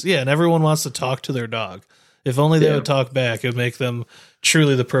fan. wants, and everyone wants to talk to their dog. If only they Yeah. would talk back, it would make them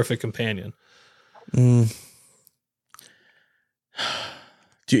truly the perfect companion. Mm.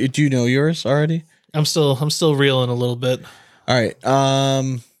 Do you know yours already? I'm still reeling a little bit. All right.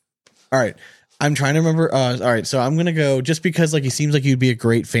 All right. I'm trying to remember. All right. So I'm gonna go just because like he seems like you'd be a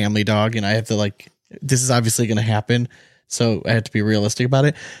great family dog, and I have to like this is obviously gonna happen, so I have to be realistic about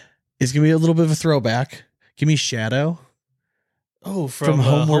it. It's gonna be a little bit of a throwback. Give me Shadow, Oh, from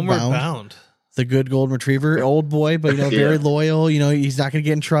Homeward Homeward Bound. Bound. the good golden retriever, old boy, but Yeah. very loyal. He's not gonna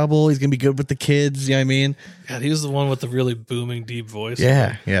get in trouble. He's gonna be good with the kids. You know what I mean? God, he was the one with the really booming, deep voice.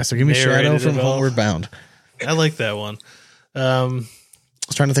 Yeah. So give me Shadow Narrated from it all. Homeward Bound. I like that one. I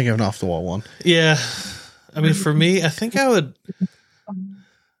was trying to think of an off the wall one. Yeah. I mean, for me, I think I would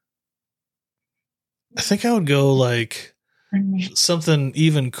go like something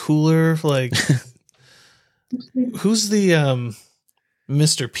even cooler. Like, who's the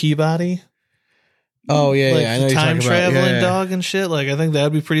Mr. Peabody? Oh yeah, Like yeah. I know the you're time talking about. traveling Yeah, yeah. dog and shit. Like, I think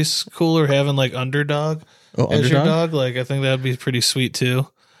that'd be pretty cool. Or having like Underdog Oh, as your Underdog? dog. Like, I think that'd be pretty sweet too.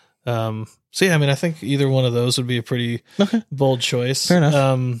 So yeah, I mean, I think either one of those would be a pretty Okay. bold choice. Fair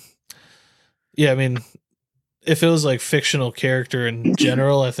enough. Yeah, I mean, if it was like fictional character in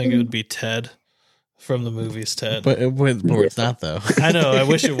general, I think it would be Ted from the movies Ted. But it's not though. I know. I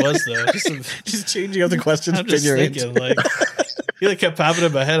wish it was though. Just changing up the questions. I'm just thinking like he like kept popping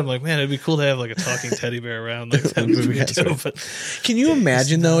in my head. I'm like, man, it'd be cool to have like a talking teddy bear around. Like that would be Yeah, dope. But Can you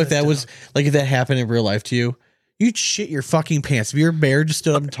imagine though not if that was like if that happened in real life to you? You'd shit your fucking pants if your bear just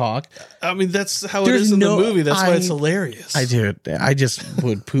stood up and talked. I mean, that's how There's it is in no- the movie. That's why it's I- hilarious. I do. I just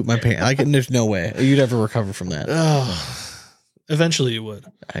would poop my pants. There's no way you'd ever recover from that. Oh, eventually you would.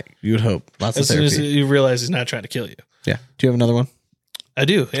 You would hope. Lots As of soon therapy. as you realize he's not trying to kill you. Yeah. Do you have another one? I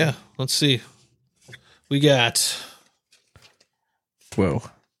do. Yeah. Let's see. We got. Whoa.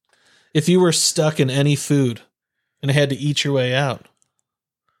 If you were stuck in any food and had to eat your way out,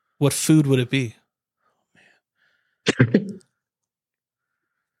 what food would it be?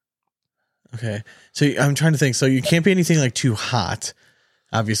 Okay. So I'm trying to think. So you can't be anything like too hot,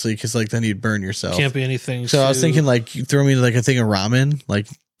 obviously, because like then you'd burn yourself. Can't be anything. So I was too- thinking like you throw me like a thing of ramen, like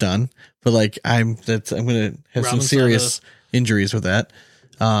done. But like I'm gonna have some Ramen's serious injuries with that.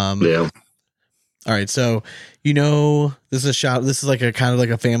 yeah. All right, so this is a shot. This is like a kind of like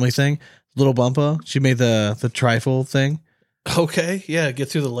a family thing. Little Bumpo, she made the trifle thing. Okay, yeah, get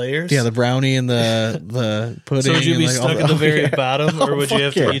through the layers. Yeah, the brownie and the pudding. So would you and be like all stuck the- at the oh, very yeah. bottom, or Oh, would you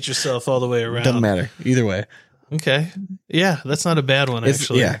have fuck to yeah. eat yourself all the way around? Doesn't matter either way. Okay, yeah, that's not a bad one It's,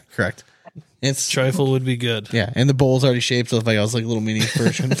 actually. yeah, correct. It's Trifle would be good. yeah, and the bowl's already shaped, so if I was like a little mini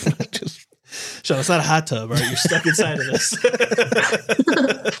version, just Sean, it's not a hot tub, all right? You're stuck inside of this.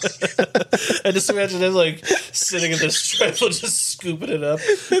 I just imagine him like sitting in this trifle, just scooping it up,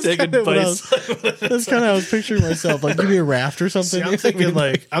 taking kinda what I bites. that's kind of how I was picturing myself. Like give me a raft or something.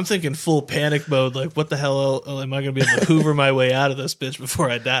 See, I'm thinking full panic mode. Like, what the hell am I going to be able to hoover my way out of this bitch before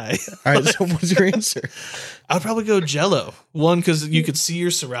I die? All right, so what's your answer? I'd probably go Jello. One, because you could see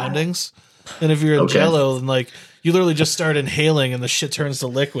your surroundings, and if you're in Okay. Jello, then like you literally just start inhaling, and the shit turns to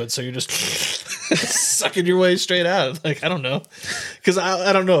liquid, so you're just sucking your way straight out. Like I don't know, because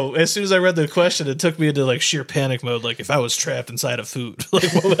I don't know. As soon as I read the question, it took me into like sheer panic mode. Like if I was trapped inside of food,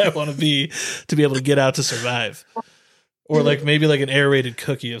 like what would I want to be able to get out to survive? Or like maybe like an aerated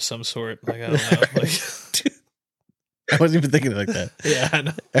cookie of some sort. Like I don't know. Like I wasn't even thinking like that. yeah, I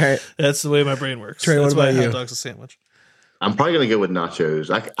know. All right, That's the way my brain works. Trey, what That's why about you? hot dog's a sandwich. I'm probably gonna go with nachos.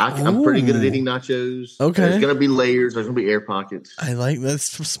 I'm pretty good at Ooh. eating nachos. Okay. There's gonna be layers. There's gonna be air pockets. I like that's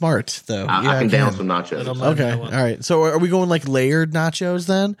smart though. I can down some nachos. I don't mind Okay, that all one. right. So are we going like layered nachos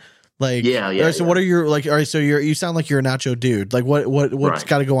then? Like, Yeah. all right, so what are your like? All right, so you sound like you're a nacho dude. Like, what's Right.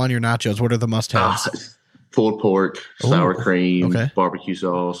 got to go on your nachos? What are the must haves? Pulled pork, sour Ooh, cream, okay. barbecue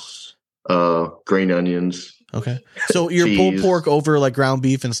sauce, green onions. Okay, so you're pulled Cheese. pork over like ground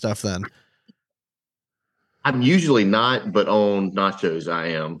beef and stuff. Then I'm usually not, but on nachos I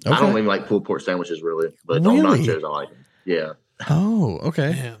am. I don't Okay. even like pulled pork sandwiches really, but Really? on nachos I like them. Yeah. oh,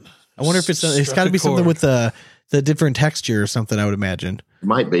 okay. Man, I wonder if it's struck got to a be something chord. with the different texture or something. I would imagine.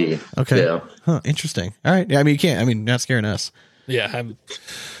 Might be. Okay. Yeah. Huh, interesting. All right. Yeah, I mean, you can't. I mean, not scaring us. Yeah,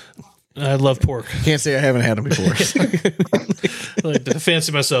 I love pork. Can't say I haven't had them before. I like to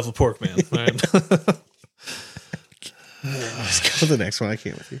fancy myself a pork man. All right. Let's go to the next one. I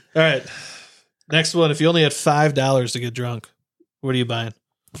can't with you. All right. Next one. If you only had $5 to get drunk, what are you buying?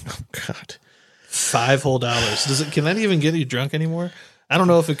 God. $5 whole. Can that even get you drunk anymore? I don't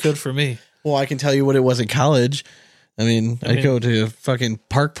know if it could for me. Well, I can tell you what it was in college. I'd go to fucking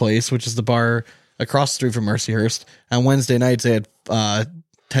Park Place, which is the bar across the street from Mercyhurst. On Wednesday nights, they had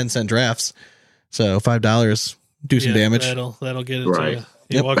 10-cent drafts. So $5, do some damage. That'll get it Right. to you.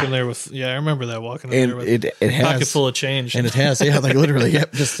 You Yep. walk in there with, I remember that walking in And there with it a pocket has, full of change. and it has, yeah, like literally,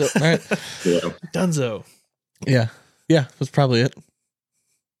 yep. Just all right, Yeah. Dunzo. yeah, that's probably it.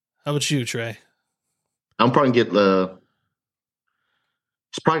 How about you, Trey? I'm probably gonna get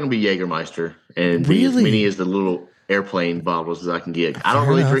it's probably gonna be Jägermeister and be as Really? many as the little airplane bottles as I can get. I don't Fair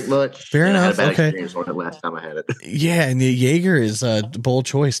really enough. drink much. Fair and enough, I had a bad okay. experience on it last time I had it. Yeah, and the Jaeger is a bold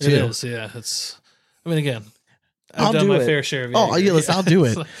choice too. It is, yeah. It's. I mean, again, I've I'll done do my it. fair share of. Oh, Jaeger. yeah, I'll do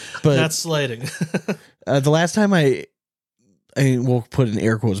it. But Not slighting. the last time I mean, we'll put in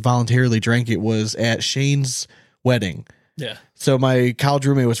air quotes, voluntarily drank it was at Shane's wedding. Yeah. So my college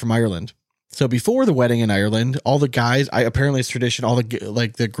roommate was from Ireland. So before the wedding in Ireland, all the guys, apparently it's tradition, all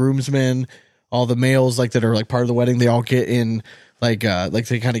the groomsmen, all the males like that are like part of the wedding, they all get in like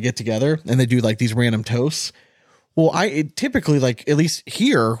they kind of get together and they do like these random toasts. Well, typically, like, at least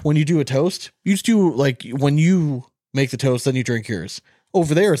here, when you do a toast, you just do like when you make the toast, then you drink yours.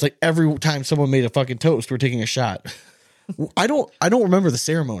 Over there, it's like every time someone made a fucking toast, we're taking a shot. I don't remember the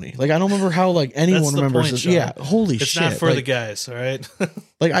ceremony. Like, I don't remember how like anyone That's the remembers point, this. Sean. Yeah, holy It's shit! not for like, the guys, all right?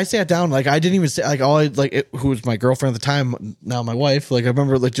 like I sat down, like I didn't even say like who was my girlfriend at the time, now my wife. Like I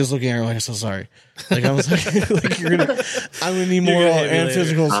remember like just looking at her like, I'm so sorry. Like I was like, I'm gonna need You're moral gonna hate me and later.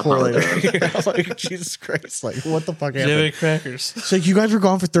 physical I support later. apologize. I was like, Jesus Christ! Like what the fuck Do you have happened? any crackers? It's like you guys were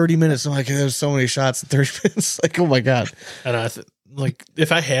gone for 30 minutes. I'm like, there's so many shots in 30 minutes. Like, oh my God. I don't know. Like,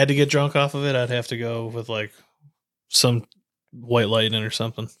 if I had to get drunk off of it, I'd have to go with like some White Lightning or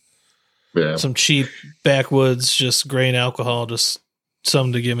something. Yeah. Some cheap backwoods, just grain alcohol, just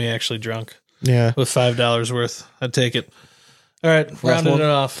something to get me actually drunk. Yeah. With $5 worth, I'd take it. All right, rounding one. it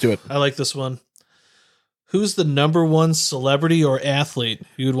off. Do it. I like this one. Who's the number one celebrity or athlete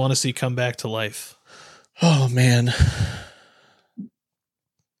you would want to see come back to life? Oh man.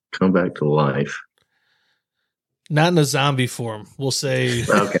 Come back to life. Not in a zombie form. We'll say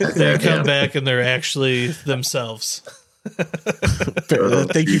Okay. they come Yeah. back and they're actually themselves.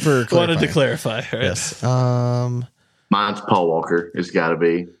 Thank you for Wanted to clarifying. clarify. Right? Yes. Mine's Paul Walker. It's got to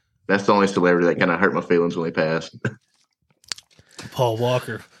be. That's the only celebrity that kind of hurt my feelings when he passed. Paul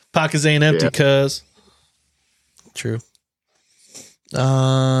Walker. Pockets ain't empty, Yeah. cuz. True.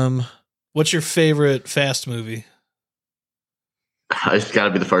 What's your favorite Fast movie? It's got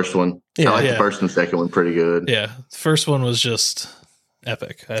to be the first one. Yeah. I like Yeah. the first and second one pretty good. Yeah, the first one was just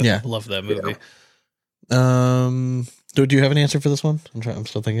epic. I Yeah. love that movie. Do you have an answer for this one? I'm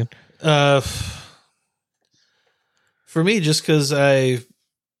still thinking. For me, just because I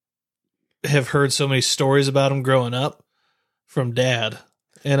have heard so many stories about him growing up from Dad,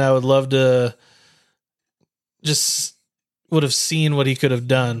 and I would love to just would have seen what he could have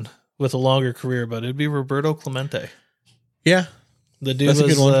done with a longer career, but it'd be Roberto Clemente. Yeah. The dude That's a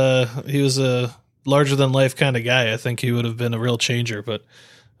was good one. he was a larger than life kind of guy. I think he would have been a real changer, but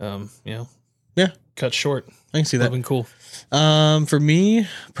Yeah. cut short. I can see Would have that. been cool. For me,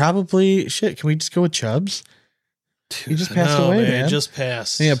 probably shit. Can we just go with Chubbs? He just passed away, man. Just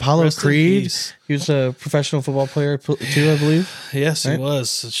passed. Yeah, Apollo Rest in Creed. peace. He was a professional football player too, I believe. Yes, he Right?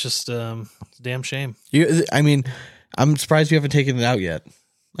 was. It's just it's a damn shame. I'm surprised you haven't taken it out yet.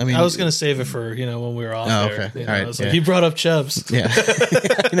 I mean, I was gonna save it for when we were off Oh, there. okay. You All know, right, I was yeah. like, you brought up Chubbs. yeah,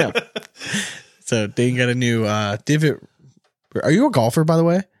 I know. So Dane got a new divot. Are you a golfer, by the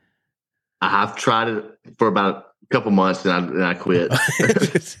way? I've tried it for about a couple months and I quit.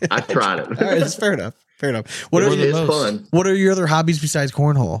 I tried it. All right, that's fair enough. Fair enough. What What are are the It's most? fun. what are your other hobbies besides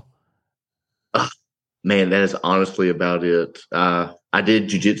cornhole? Man, that is honestly about it. I did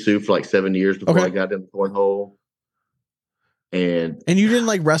jujitsu for like 7 years before Okay. I got into cornhole. and And you didn't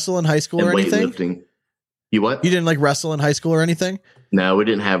like wrestle in high school or anything? weightlifting. You what? You didn't like wrestle in high school or anything? No, we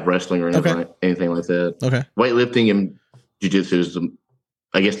didn't have wrestling or anything like that. Okay. Weightlifting and jiu-jitsu is,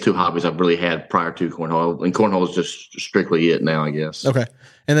 I guess, two hobbies I've really had prior to cornhole. And cornhole is just strictly it now, I guess. Okay.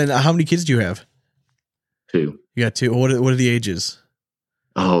 And then how many kids do you have? 2. You got 2. What are the ages?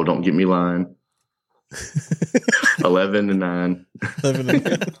 Oh, don't get me lying. 11 and 9. 11 and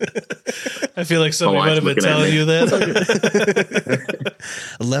 9. I feel like somebody My might have been wife's looking at telling me. you that.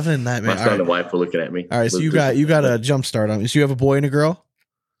 11 and 9, My man. son All right. and wife were looking at me. All right, so you got a jump start on. So you have a boy and a girl?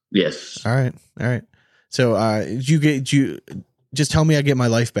 Yes. All right. So you just tell me I get my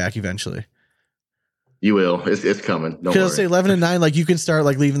life back eventually. You will. It's coming. Don't Because I'll worry. say 11 and 9, like you can start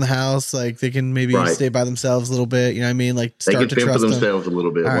like leaving the house, like they can maybe Right. stay by themselves a little bit. You know what I mean? Like They start can to fend for trust them. themselves a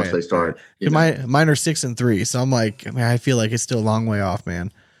little bit All once right, they start. all right. Mine are 6 and 3, so I'm like, I mean, I feel like it's still a long way off,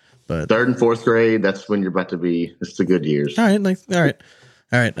 man. But 3rd and 4th grade, that's when you're about to be. It's the good years. all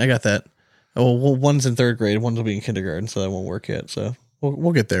right, I got that. Oh, well, one's in 3rd grade, one's will be in kindergarten, so that won't work yet. So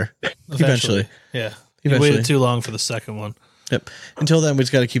we'll get there eventually. Yeah. You Eventually. waited too long for the second one. Yep. Until then, we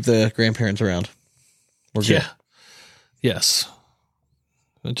just got to keep the grandparents around. We're good. Yeah. Yes.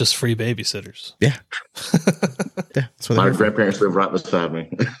 Just free babysitters. Yeah. That's what My they're here grandparents live right beside me.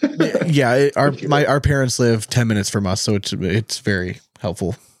 for. Yeah. Our parents live 10 minutes from us, so it's very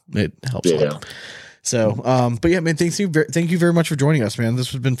helpful. It helps a Yeah. lot. So, but yeah, man, thank you very much for joining us, man. This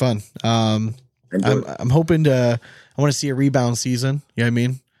has been fun. I'm hoping I want to see a rebound season. You know what I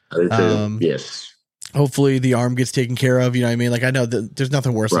mean? I do too. Yes. Hopefully the arm gets taken care of. You know what I mean? Like I know that there's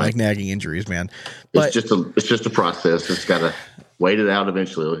nothing worse than Right. like nagging injuries, man. But It's just a process. It's got to wait it out.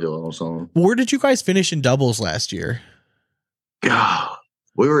 Eventually it'll heal on its own. where did you guys finish in doubles last year? God,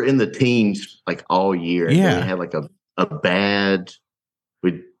 we were in the teens like all year. And Yeah. then we had like a bad.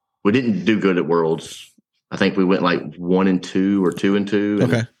 We didn't do good at Worlds. I think we went like 1 and 2 or 2 and 2.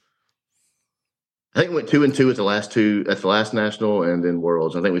 And Okay. I think we went 2 and 2 at the last national, and then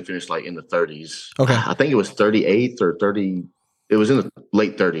Worlds. I think we finished like in the 30s. Okay. I think it was 38th or 30. It was in the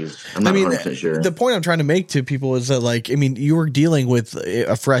late 30s. I'm not 100% sure. The point I'm trying to make to people is that, like, I mean, you were dealing with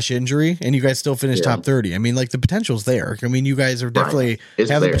a fresh injury and you guys still finished Yeah. top 30. I mean, like, the potential's there. I mean, you guys are definitely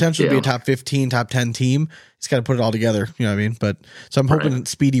It's have the there, potential to be a yeah. top 15, top 10 team. Just got to put it all together. You know what I mean? But so I'm hoping Right.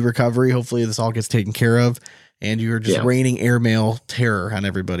 speedy recovery. Hopefully this all gets taken care of and you're just Yeah. raining airmail terror on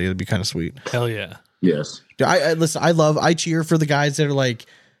everybody. It'd be kind of sweet. Hell yeah. Yes. Listen, I cheer for the guys that are like,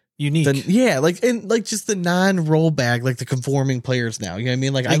 Unique. just the non-roll bag, like the conforming players now. You know what I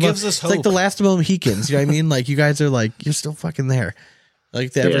mean? Like, It I gives love, us it's like hope. the last of the Mohicans. You know what I mean? Like, you guys are like, you're still fucking there.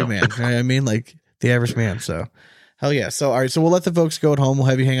 Like the Yeah. everyman. You know what I mean? Like the average man. So, hell yeah. So, all right. So we'll let the folks go at home. We'll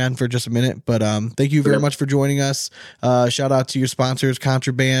have you hang on for just a minute. But thank you very much for joining us. Shout out to your sponsors,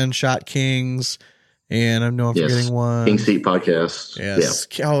 Contraband, Shot Kings, and I know I'm Yes. forgetting one. King Seat Podcast. Yes.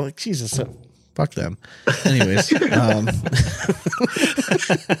 Oh, Jesus. Fuck them. Anyways,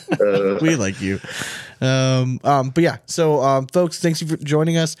 we like you. But yeah, so folks, thanks for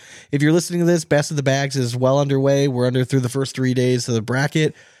joining us. If you're listening to this, Best of the Bags is well underway. We're through the first 3 days of the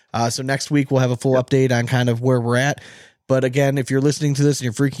bracket. So next week we'll have a full update on kind of where we're at. But again, if you're listening to this and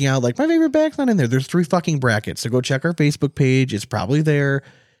you're freaking out, like my favorite bag's not in there's 3 fucking brackets. So go check our Facebook page. It's probably there.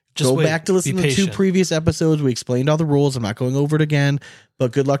 Just Go wait. back to listen Be to the 2 patient. previous episodes. We explained all the rules. I'm not going over it again,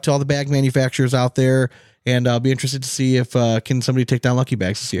 but good luck to all the bag manufacturers out there. And I'll be interested to see if can somebody take down Lucky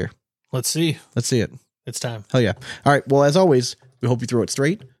Bags this year. Let's see. Let's see it. It's time. Hell yeah. All right. Well, as always, we hope you throw it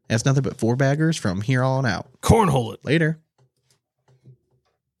straight. That's nothing but 4 baggers from here on out. Cornhole it. Later.